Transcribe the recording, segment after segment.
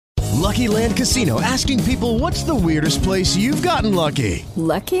Lucky Land Casino, asking people, what's the weirdest place you've gotten lucky?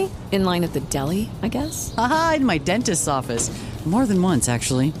 Lucky? In line at the deli, I guess? Aha, in my dentist's office. More than once,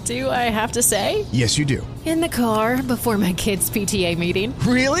 actually. Do I have to say? Yes, you do. In the car before my kids' PTA meeting.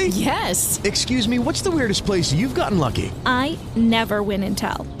 Really? Yes. Excuse me, what's the weirdest place you've gotten lucky? I never win and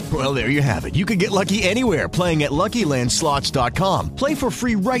tell. Well, there you have it. You can get lucky anywhere, playing at LuckyLandSlots.com. Play for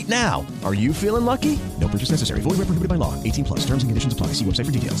free right now. Are you feeling lucky? No purchase necessary. Void where prohibited by law. 18 plus. Terms and conditions apply. See website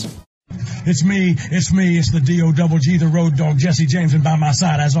for details. It's me, it's the D-O-double-G, the road dog, Jesse James, and by my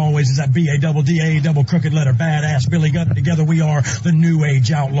side, as always, is that B-A-double-D-A, double crooked letter, badass Billy Gunn. Together we are the New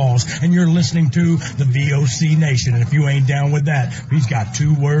Age Outlaws, and you're listening to the VOC Nation, and if you ain't down with that, he's got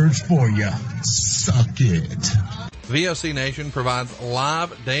 2 words for you. Suck it. VOC Nation provides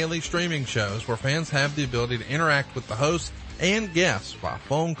live daily streaming shows where fans have the ability to interact with the hosts and guests by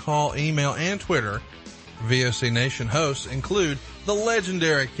phone call, email, and Twitter. VOC Nation hosts include the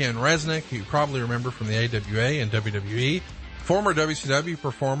legendary Ken Resnick, who you probably remember from the AWA and WWE, former WCW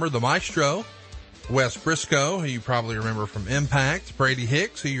performer The Maestro, Wes Briscoe, who you probably remember from Impact, Brady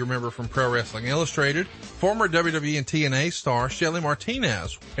Hicks, who you remember from Pro Wrestling Illustrated, former WWE and TNA star Shelly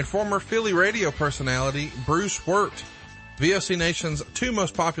Martinez, and former Philly radio personality Bruce Wirt. VOC Nation's 2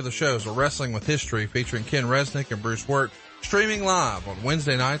 most popular shows are Wrestling with History, featuring Ken Resnick and Bruce Wirt, streaming live on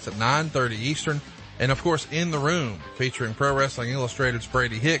Wednesday nights at 9:30 Eastern, and of course, In the Room, featuring Pro Wrestling Illustrated's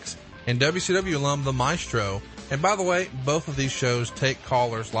Brady Hicks and WCW alum The Maestro. And by the way, both of these shows take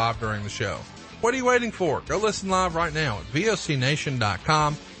callers live during the show. What are you waiting for? Go listen live right now at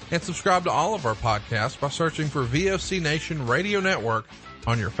VOCNation.com and subscribe to all of our podcasts by searching for VOC Nation Radio Network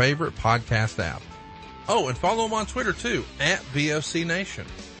on your favorite podcast app. Oh, and follow them on Twitter too, at VOC Nation.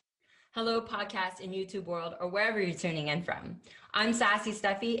 Hello, podcast and YouTube world, or wherever you're tuning in from. I'm Sassy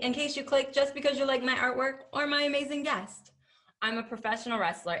Steffi, in case you clicked just because you like my artwork or my amazing guest. I'm a professional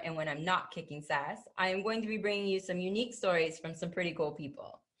wrestler, and when I'm not kicking sass, I am going to be bringing you some unique stories from some pretty cool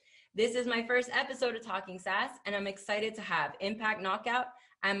people. This is my first episode of Talking Sass, and I'm excited to have Impact Knockout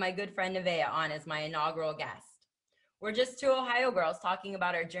and my good friend Nevaeh on as my inaugural guest. We're just 2 Ohio girls talking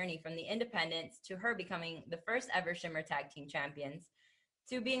about our journey from the independents to her becoming the first ever Shimmer Tag Team Champions,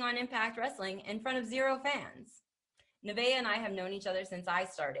 to being on Impact Wrestling in front of 0 fans. Nevaeh and I have known each other since I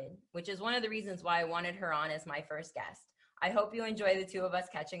started, which is one of the reasons why I wanted her on as my first guest. I hope you enjoy the 2 of us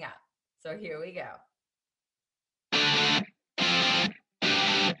catching up. So here we go.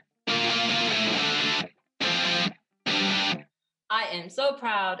 I am so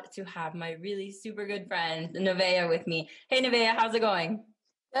proud to have my really super good friend, Nevaeh, with me. Hey, Nevaeh, how's it going?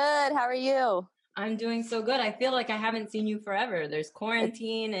 Good. How are you? I'm doing so good. I feel like I haven't seen you forever. There's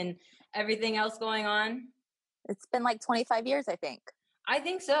quarantine and everything else going on. It's been like 25 years, I think. I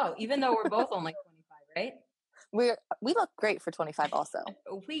think so, even though we're both only 25, right? We look great for 25 also.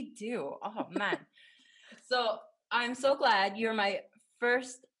 We do. Oh, man. So I'm so glad you're my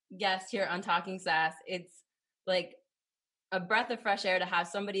first guest here on Talking Sass. It's like a breath of fresh air to have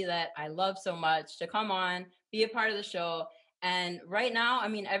somebody that I love so much to come on, be a part of the show. And right now, I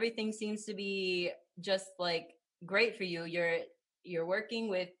mean, everything seems to be just like great for you. You're working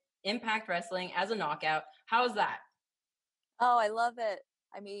with Impact Wrestling as a knockout. How's that? Oh, I love it.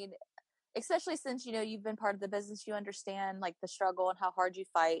 I mean, especially since, you've been part of the business, you understand like the struggle and how hard you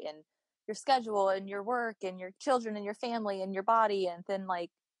fight and your schedule and your work and your children and your family and your body. And then like,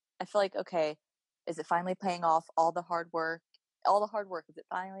 I feel like, okay, is it finally paying off all the hard work? Is it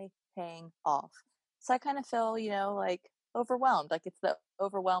finally paying off? So I kind of feel, like overwhelmed. Like it's the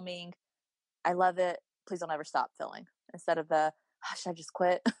overwhelming, I love it, please don't ever stop feeling, instead of the, should I just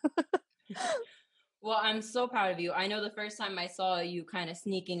quit? Well, I'm so proud of you. I know the first time I saw you kind of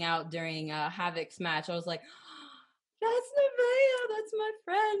sneaking out during Havoc's match, I was like, that's Nevaeh, that's my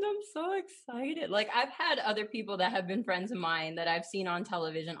friend. I'm so excited. Like, I've had other people that have been friends of mine that I've seen on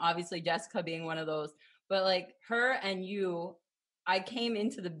television, obviously Jessica being one of those, but like her and you, I came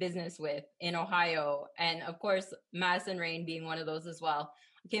into the business with in Ohio, and of course, Madison Rain being one of those as well.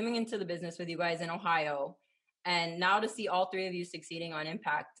 Coming into the business with you guys in Ohio, and now to see all 3 of you succeeding on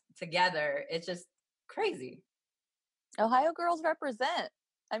Impact together, it's just crazy. Ohio girls represent.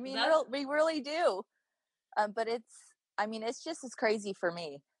 I mean, we really do. But it's just as crazy for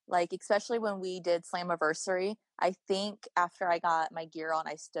me. Like, especially when we did Slammiversary, I think after I got my gear on,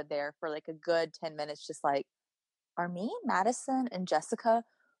 I stood there for like a good 10 minutes, just like, are me, Madison, and Jessica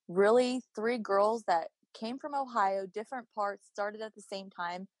really 3 girls that came from Ohio, different parts, started at the same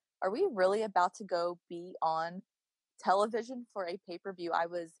time? Are we really about to go be on television for a pay-per-view?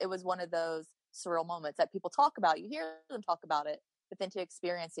 It was one of those surreal moments that people talk about. You hear them talk about it, but then to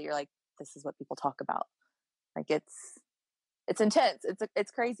experience it, you're like, this is what people talk about. Like it's it's intense.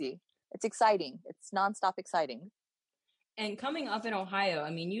 It's crazy. It's exciting. It's nonstop exciting. And coming up in Ohio,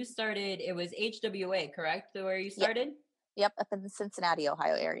 I mean, you started, it was HWA, correct? Where you started? Yep, up in the Cincinnati,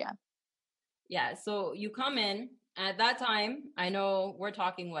 Ohio area. Yeah, so you come in at that time. I know we're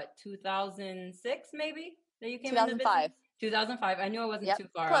talking, what, 2006 maybe that you came in the business? 2005. I knew I wasn't too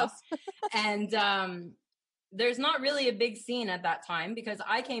far off. And there's not really a big scene at that time because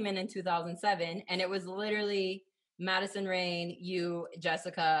I came in 2007 and it was literally Madison Rain, you,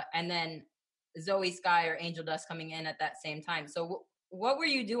 Jessica, and then Zoe Sky or Angel Dust coming in at that same time. So what were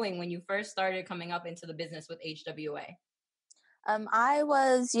you doing when you first started coming up into the business with HWA? I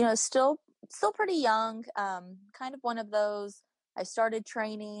was, still pretty young, kind of one of those. I started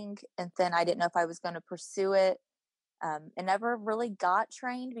training and then I didn't know if I was going to pursue it. And never really got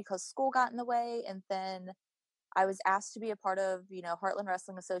trained because school got in the way. And then I was asked to be a part of, Heartland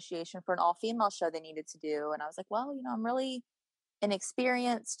Wrestling Association for an all-female show they needed to do. And I was like, well, I'm really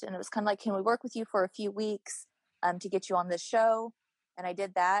inexperienced. And it was kind of like, can we work with you for a few weeks to get you on this show? And I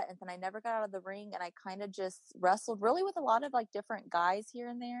did that. And then I never got out of the ring. And I kind of just wrestled really with a lot of like different guys here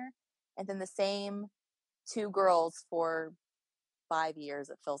and there. And then the same two girls for 5 years,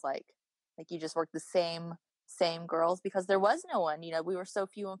 it feels like. Like you just worked the same girls because there was no one, we were so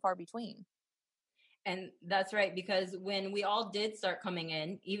few and far between. And that's right, because when we all did start coming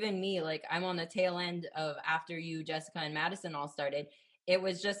in, even me, like I'm on the tail end of after you, Jessica, and Madison all started, it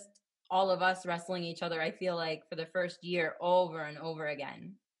was just all of us wrestling each other, I feel like, for the first year over and over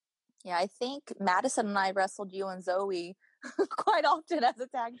again. Yeah, I think Madison and I wrestled you and Zoe quite often as a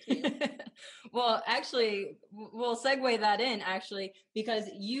tag team. Well, actually, we'll segue that in, actually, because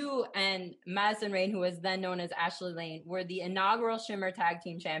you and Madison Rain, who was then known as Ashley Lane, were the inaugural Shimmer Tag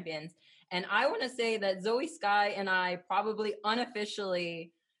Team Champions. And I want to say that Zoe Sky and I probably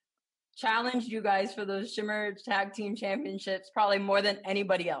unofficially challenged you guys for those Shimmer Tag Team Championships probably more than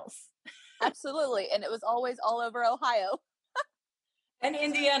anybody else. Absolutely. And it was always all over Ohio. And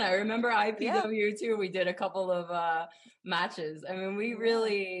Indiana. I remember IPW too. We did a couple of matches. I mean,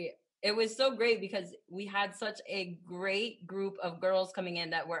 it was so great because we had such a great group of girls coming in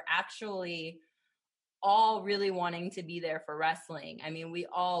that were actually all really wanting to be there for wrestling. I mean, we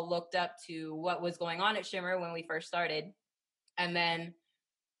all looked up to what was going on at Shimmer when we first started. And then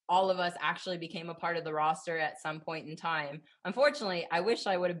all of us actually became a part of the roster at some point in time. Unfortunately, I wish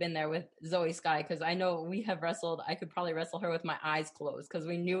I would have been there with Zoe Sky because I know we have wrestled. I could probably wrestle her with my eyes closed because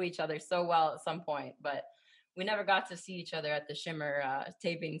we knew each other so well at some point, but we never got to see each other at the Shimmer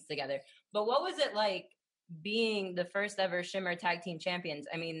tapings together. But what was it like being the first ever Shimmer Tag Team Champions?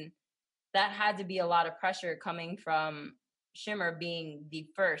 I mean, that had to be a lot of pressure coming from Shimmer being the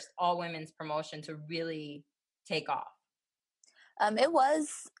first all-women's promotion to really take off. It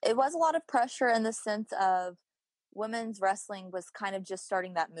was a lot of pressure in the sense of women's wrestling was kind of just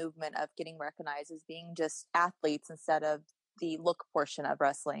starting that movement of getting recognized as being just athletes instead of the look portion of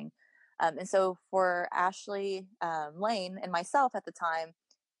wrestling. And so for Ashley Lane and myself at the time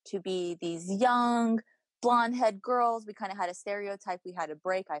to be these young blonde head girls, we kind of had a stereotype we had to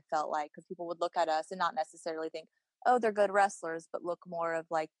break, I felt like, because people would look at us and not necessarily think, oh, they're good wrestlers, but look more of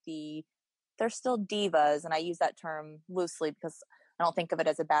like they're still divas. And I use that term loosely because I don't think of it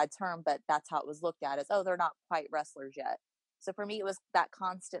as a bad term, but that's how it was looked at as, oh, they're not quite wrestlers yet. So for me, it was that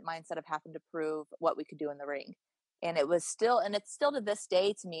constant mindset of having to prove what we could do in the ring. And it's still to this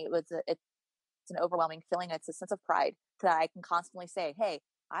day to me, it's an overwhelming feeling. It's a sense of pride that I can constantly say, hey,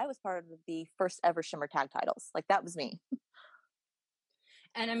 I was part of the first ever Shimmer tag titles. Like that was me.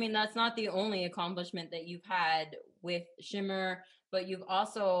 And I mean, that's not the only accomplishment that you've had with Shimmer, but you've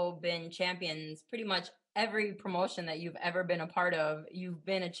also been champions pretty much every promotion that you've ever been a part of. You've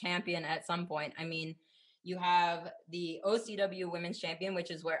been a champion at some point. I mean, you have the OCW Women's Champion,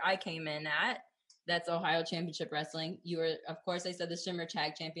 which is where I came in at. That's Ohio Championship Wrestling. You were, of course, I said the Shimmer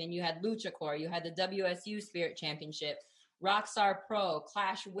Tag Champion. You had Lucha Core. You had the WSU Spirit Championship, Rockstar Pro,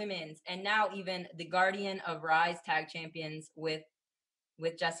 Clash Women's, and now even the Guardian of Rise Tag Champions with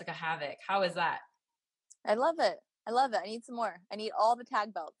Jessica Havoc. How is that? I love it. I need some more. I need all the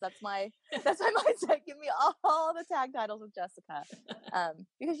tag belts. That's my mindset. Give me all the tag titles with Jessica.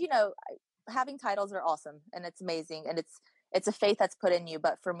 Because having titles are awesome and it's amazing and it's a faith that's put in you.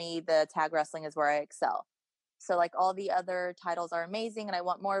 But for me, the tag wrestling is where I excel. So like all the other titles are amazing and I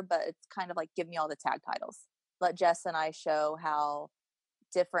want more, but it's kind of like give me all the tag titles. Let Jess and I show how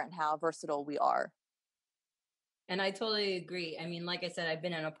different, how versatile we are. And I totally agree. I mean, like I said, I've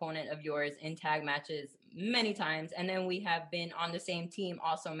been an opponent of yours in tag matches many times. And then we have been on the same team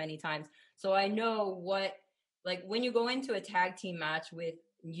also many times. So I know what, like when you go into a tag team match with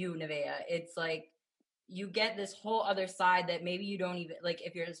you, Nevaeh, it's like you get this whole other side that maybe you don't even like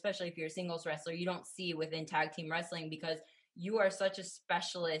especially if you're a singles wrestler, you don't see within tag team wrestling because you are such a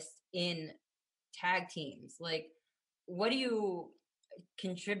specialist in tag teams. Like, what do you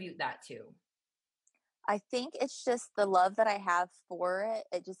contribute that to? I think it's just the love that I have for it.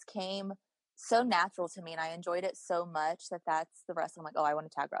 It just came so natural to me, and I enjoyed it so much that's the wrestling. I'm like, oh, I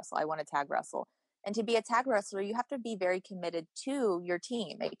want to tag wrestle. I want to tag wrestle. And to be a tag wrestler, you have to be very committed to your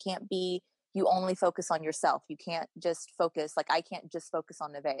team. It can't be you only focus on yourself. You can't just focus, like I can't just focus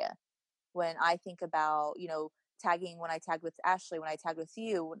on Nevaeh. When I think about, tagging, when I tagged with Ashley, when I tagged with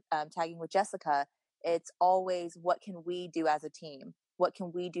you, tagging with Jessica, it's always what can we do as a team? What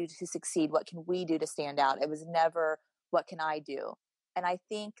can we do to succeed? What can we do to stand out? It was never what can I do? And I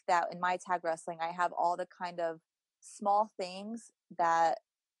think that in my tag wrestling, I have all the kind of small things that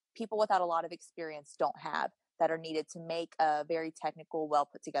people without a lot of experience don't have that are needed to make a very technical, well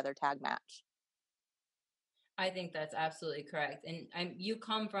put together tag match. I think that's absolutely correct. And you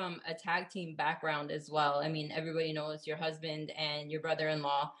come from a tag team background as well. I mean, everybody knows your husband and your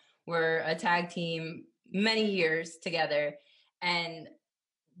brother-in-law were a tag team many years together. And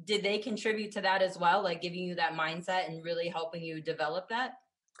did they contribute to that as well? Like giving you that mindset and really helping you develop that?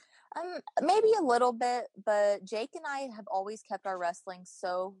 Maybe a little bit, but Jake and I have always kept our wrestling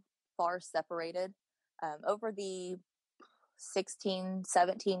so far separated. Over the 16,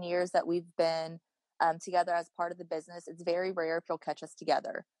 17 years that we've been together as part of the business, it's very rare if you'll catch us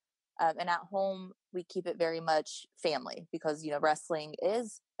together. And at home, we keep it very much family because, wrestling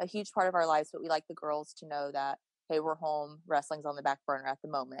is a huge part of our lives, but we like the girls to know that, hey, we're home, wrestling's on the back burner at the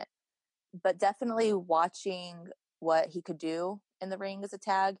moment. But definitely watching what he could do in the ring as a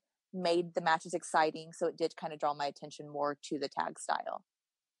tag made the matches exciting. So it did kind of draw my attention more to the tag style.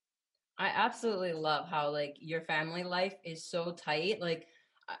 I absolutely love how like your family life is so tight. Like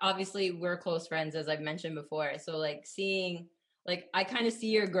obviously we're close friends as I've mentioned before. So like seeing like I kind of see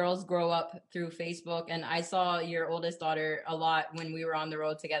your girls grow up through Facebook, and I saw your oldest daughter a lot when we were on the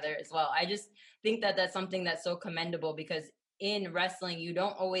road together as well. I just think that that's something that's so commendable because in wrestling you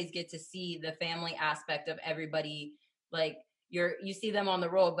don't always get to see the family aspect of everybody. Like you see them on the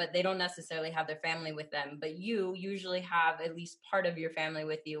road, but they don't necessarily have their family with them. But you usually have at least part of your family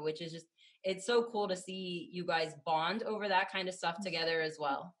with you, which is just, it's so cool to see you guys bond over that kind of stuff together as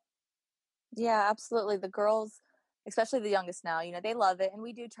well. Yeah, absolutely. The girls, especially the youngest now, they love it. And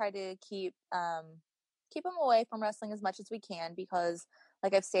we do try to keep them away from wrestling as much as we can because,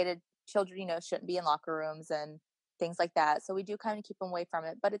 like I've stated, children, shouldn't be in locker rooms and things like that. So we do kind of keep them away from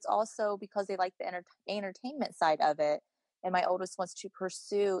it. But it's also because they like the entertainment side of it. And my oldest wants to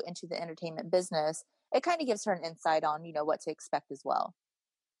pursue into the entertainment business. It kind of gives her an insight on, what to expect as well.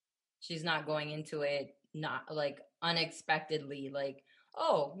 She's not going into it not like unexpectedly, like,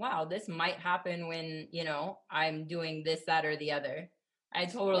 oh, wow, this might happen when, I'm doing this, that, or the other. I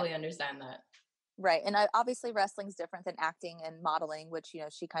totally understand that. Right. And obviously wrestling's different than acting and modeling, which,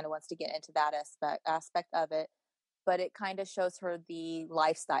 she kind of wants to get into that aspect of it. But it kind of shows her the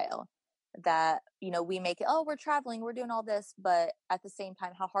lifestyle that, we make it, oh, we're traveling, we're doing all this, but at the same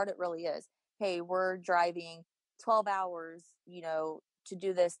time, how hard it really is. Hey, we're driving 12 hours, to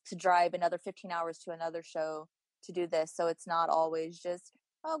do this, to drive another 15 hours to another show to do this. So it's not always just,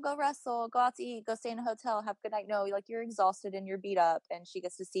 oh, go wrestle, go out to eat, go stay in a hotel, have a good night. No, like you're exhausted and you're beat up. And she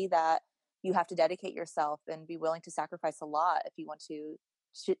gets to see that you have to dedicate yourself and be willing to sacrifice a lot if you want to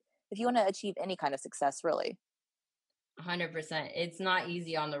achieve any kind of success, really. 100%. It's not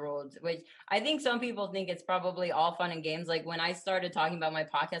easy on the roads, which I think some people think it's probably all fun and games. Like when I started talking about my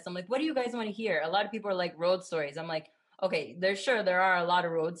podcast, I'm like, what do you guys want to hear? A lot of people are like road stories. I'm like, okay, there are a lot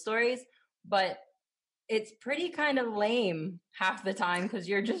of road stories, but it's pretty kind of lame half the time because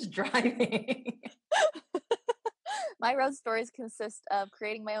you're just driving. My road stories consist of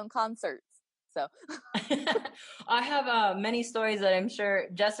creating my own concerts. So I have many stories that I'm sure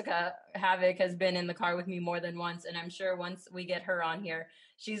Jessica Havoc has been in the car with me more than once. And I'm sure once we get her on here,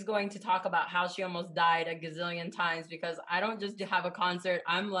 she's going to talk about how she almost died a gazillion times because I don't just have a concert.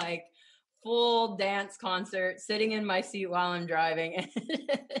 I'm like full dance concert sitting in my seat while I'm driving. And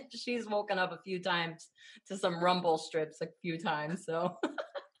she's woken up a few times to some rumble strips a few times. So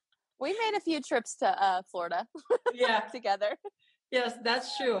we made a few trips to Florida together. Yes,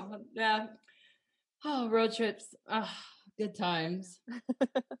 that's true. Yeah. Oh, road trips. Oh, good times.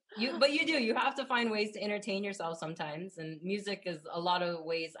 But you have to find ways to entertain yourself sometimes. And music is a lot of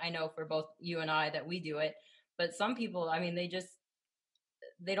ways I know for both you and I that we do it. But some people, I mean,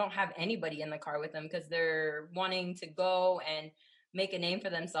 they don't have anybody in the car with them because they're wanting to go and make a name for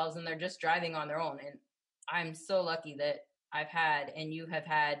themselves and they're just driving on their own. And I'm so lucky that I've had, and you have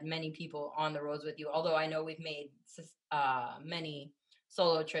had many people on the roads with you, although I know we've made many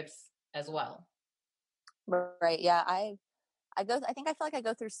solo trips as well. Right. Yeah. I think I feel like I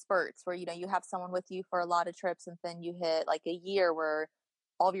go through spurts where, you have someone with you for a lot of trips, and then you hit like a year where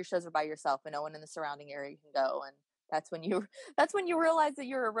all of your shows are by yourself and no one in the surrounding area can go. And that's when you realize that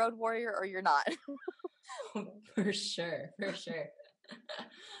you're a road warrior or you're not. For sure. For sure.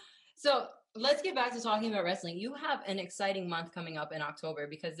 So let's get back to talking about wrestling. You have an exciting month coming up in October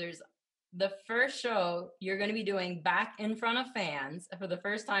because there's the first show you're going to be doing back in front of fans for the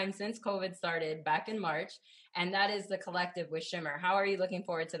first time since COVID started back in March. And that is the Collective with Shimmer. How are you looking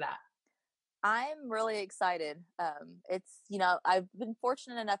forward to that? I'm really excited. I've been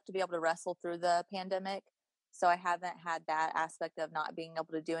fortunate enough to be able to wrestle through the pandemic. So I haven't had that aspect of not being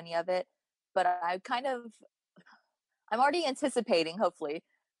able to do any of it. But I'm already anticipating, hopefully,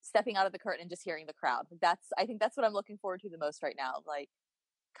 stepping out of the curtain and just hearing the crowd. I think that's what I'm looking forward to the most right now. Like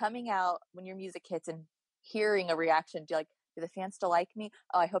coming out when your music hits and hearing a reaction. Do the fans still like me?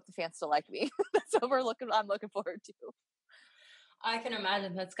 Oh, I hope the fans still like me. That's what I'm looking forward to. I can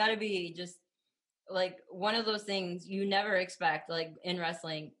imagine that's got to be just like one of those things you never expect, like in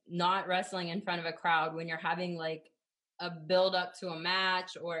wrestling, not wrestling in front of a crowd when you're having like a build up to a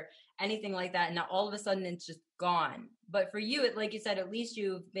match or anything like that. And now all of a sudden it's just gone. But for you, like you said, at least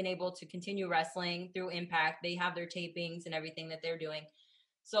you've been able to continue wrestling through Impact. They have their tapings and everything that they're doing.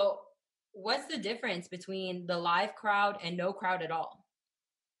 So what's the difference between the live crowd and no crowd at all?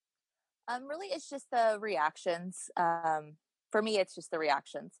 Really, it's just the reactions. For me, it's just the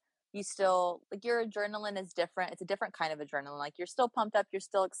reactions. You still, like, your adrenaline is different. It's a different kind of adrenaline. Like, you're still pumped up, you're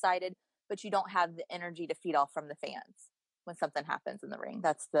still excited, but you don't have the energy to feed off from the fans when something happens in the ring.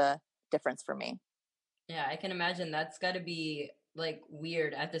 That's the difference for me. Yeah, I can imagine that's got to be like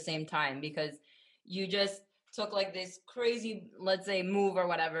weird at the same time because you just took like this crazy, let's say, move or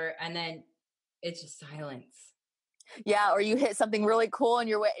whatever, and then it's just silence. Yeah, or you hit something really cool and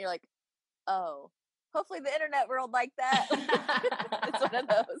you're like, oh, hopefully the internet world like that. It's one of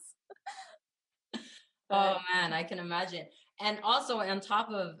those. Oh man, I can imagine. And also on top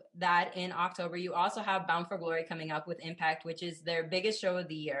of that, in October, you also have Bound for Glory coming up with Impact, which is their biggest show of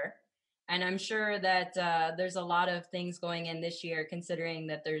the year. And I'm sure that there's a lot of things going in this year, considering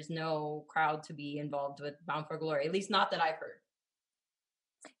that there's no crowd to be involved with Bound for Glory, at least not that I've heard.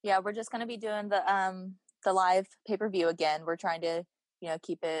 Yeah, we're just going to be doing the live pay-per-view again. We're trying to,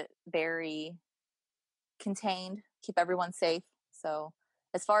 keep it very contained, keep everyone safe. So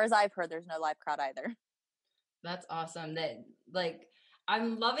as far as I've heard, there's no live crowd either. That's awesome. That like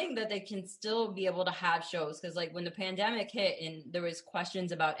I'm loving that they can still be able to have shows because like when the pandemic hit and there was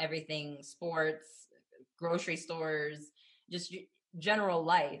questions about everything, sports, grocery stores, just general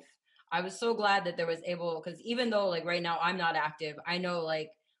life. I was so glad that there was able because even though like right now I'm not active, I know like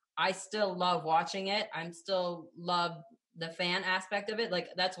I still love watching it. I'm still love the fan aspect of it. Like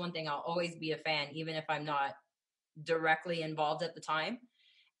that's one thing I'll always be a fan, even if I'm not directly involved at the time.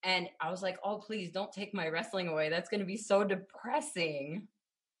 And I was like, oh, please don't take my wrestling away. That's going to be so depressing.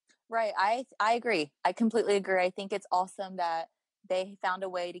 Right. I agree. I completely agree. I think it's awesome that they found a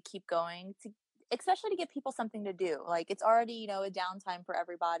way to keep going, especially to give people something to do. Like it's already, a downtime for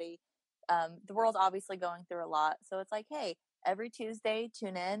everybody. The world's obviously going through a lot. So it's like, hey, every Tuesday,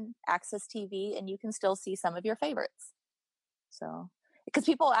 tune in, Access TV, and you can still see some of your favorites. So, because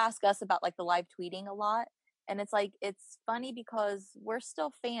people ask us about like the live tweeting a lot. And it's like, it's funny because we're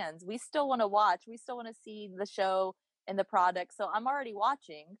still fans. We still want to watch. We still want to see the show and the product. So I'm already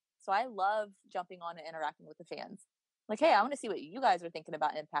watching. So I love jumping on and interacting with the fans. Like, hey, I want to see what you guys are thinking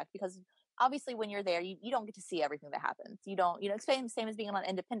about Impact because obviously when you're there, you don't get to see everything that happens. You don't, it's same as being on an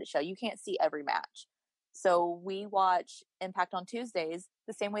independent show. You can't see every match. So we watch Impact on Tuesdays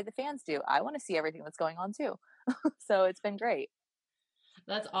the same way the fans do. I want to see everything that's going on too. So it's been great.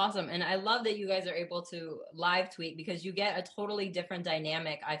 That's awesome. And I love that you guys are able to live tweet because you get a totally different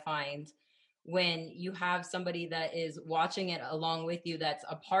dynamic, I find, when you have somebody that is watching it along with you that's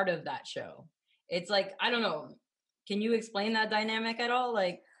a part of that show. It's like, I don't know. Can you explain that dynamic at all?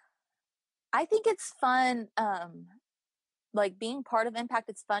 Like, I think it's fun. Like being part of Impact,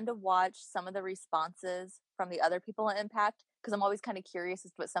 it's fun to watch some of the responses from the other people in Impact because I'm always kind of curious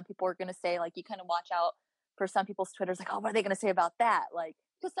as to what some people are going to say. Like you kind of watch out for some people's Twitters, like, oh, what are they going to say about that? Like,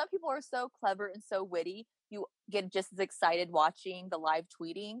 because some people are so clever and so witty, you get just as excited watching the live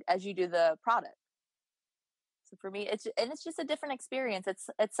tweeting as you do the product. So for me, it's just a different experience.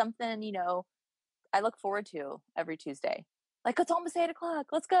 It's something, I look forward to every Tuesday. Like, it's almost 8:00.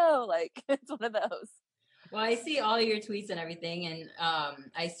 Let's go. Like, it's one of those. Well, I see all your tweets and everything. And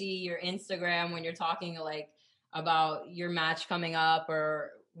I see your Instagram when you're talking like about your match coming up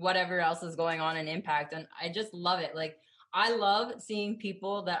or whatever else is going on in Impact. And I just love it. Like, I love seeing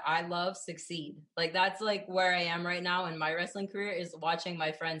people that I love succeed. Like, that's like where I am right now in my wrestling career, is watching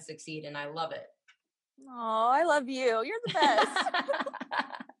my friends succeed, and I love it. Oh, I love you. You're the best.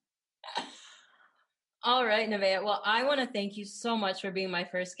 All right, Nevaeh. Well, I want to thank you so much for being my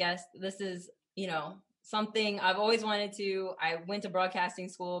first guest. This is, something I've always wanted to. I went to broadcasting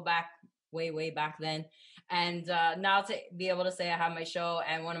school way back then. And now to be able to say I have my show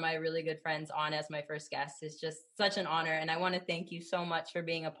and one of my really good friends on as my first guest is just such an honor. And I want to thank you so much for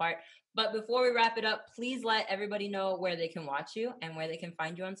being a part. But before we wrap it up, please let everybody know where they can watch you and where they can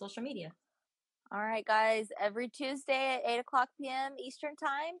find you on social media. All right, guys. Every Tuesday at 8 o'clock p.m. Eastern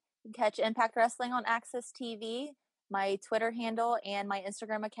Time, you can catch Impact Wrestling on Access TV. My Twitter handle and my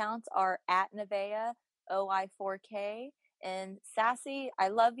Instagram accounts are @Nevaeh, OI4K. And Sassy, I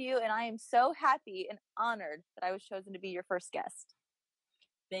love you, and I am so happy and honored that I was chosen to be your first guest.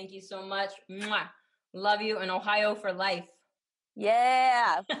 Thank you so much. Mwah. Love you, and Ohio for life.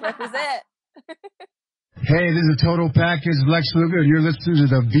 Yeah, represent. Hey, this is Total Package Lex Luger, and you're listening to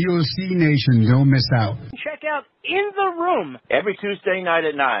the VOC Nation. Don't miss out. Check out In the Room every Tuesday night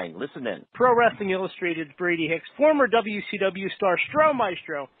at 9. Listen in. Pro Wrestling Illustrated's Brady Hicks, former WCW star Stro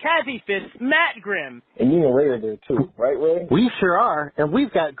Maestro, Kathy Fitz, Matt Grimm. And you and Ray are there too, right, Ray? We sure are, and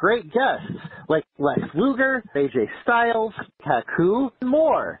we've got great guests like Lex Luger, AJ Styles, Haku, and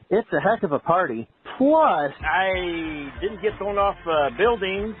more. It's a heck of a party. Plus, I didn't get thrown off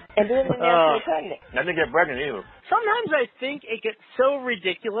buildings. And didn't get pregnant. I didn't get pregnant either. Sometimes I think it gets so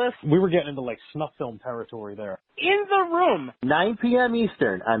ridiculous. We were getting into like snuff film territory there. In the Room. 9 p.m.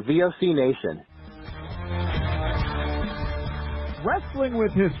 Eastern on VOC Nation. Wrestling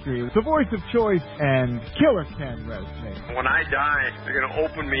with History, the voice of choice, and Killer Ken Wrestling. When I die, they're going to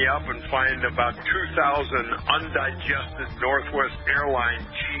open me up and find about 2,000 undigested Northwest Airlines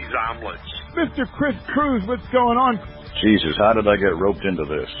cheese omelets. Mr. Chris Cruz, what's going on? Jesus, how did I get roped into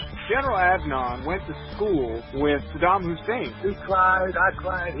this? General Adnan went to school with Saddam Hussein. He cried, I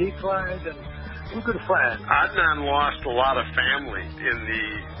cried, he cried, and we're good friends. Adnan lost a lot of family in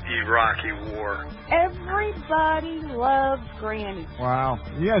the Iraqi war. Everybody loves Granny. Wow.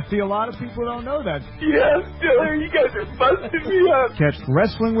 Yeah, see, a lot of people don't know that. Yes, Taylor, you guys are busting me up. Catch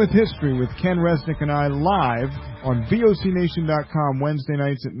Wrestling with History with Ken Resnick and I live on VOCNation.com Wednesday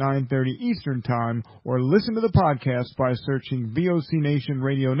nights at 9:30 Eastern Time, or listen to the podcast by searching VOC Nation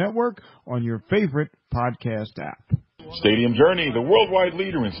Radio Network on your favorite podcast app. Stadium Journey, the worldwide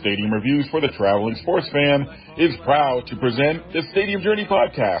leader in stadium reviews for the traveling sports fan, is proud to present the Stadium Journey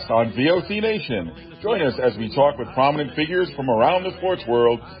podcast on VOC Nation. Join us as we talk with prominent figures from around the sports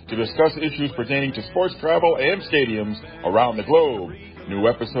world to discuss issues pertaining to sports travel and stadiums around the globe. New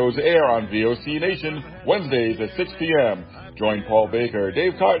episodes air on VOC Nation Wednesdays at 6 p.m. Join Paul Baker,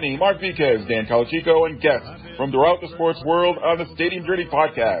 Dave Cotney, Mark Viquez, Dan Calachico, and guests from throughout the sports world on the Stadium Journey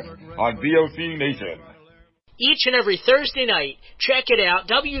podcast on VOC Nation. Each and every Thursday night, check it out,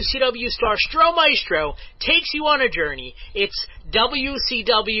 WCW star Stro Maestro takes you on a journey. It's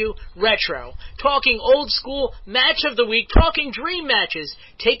WCW Retro. Talking old school, match of the week, talking dream matches,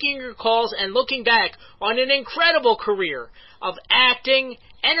 taking your calls and looking back on an incredible career of acting,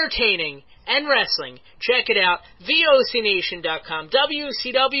 entertaining, and wrestling. Check it out, VOCNation.com,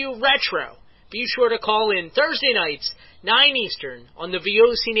 WCW Retro. Be sure to call in Thursday nights, 9 Eastern, on the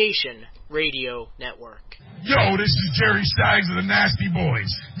VOC Nation Radio Network. Yo, this is Jerry Staggs of the Nasty Boys.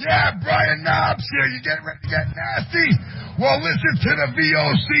 Yeah, Brian Knobs here. You getting ready to get nasty? Well, listen to the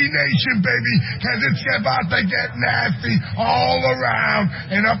VOC Nation, baby, because it's about to get nasty all around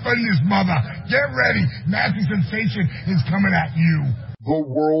and up in this mother. Get ready. Nasty Sensation is coming at you. The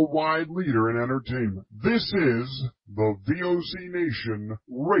worldwide leader in entertainment. This is the VOC Nation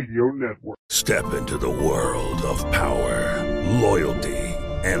Radio Network. Step into the world of power, loyalty,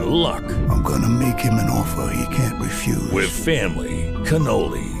 and luck. I'm gonna make him an offer he can't refuse. With family,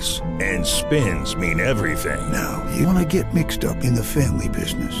 cannolis, and spins mean everything. Now, you wanna get mixed up in the family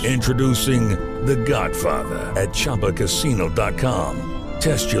business. Introducing The Godfather at ChumbaCasino.com.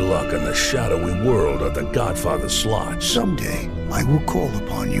 Test your luck in the shadowy world of The Godfather slot. Someday, I will call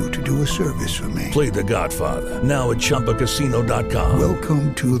upon you to do a service for me. Play The Godfather now at ChumbaCasino.com.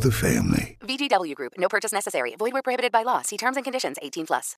 Welcome to the family. VGW Group. No purchase necessary. Void where prohibited by law. See terms and conditions. 18+.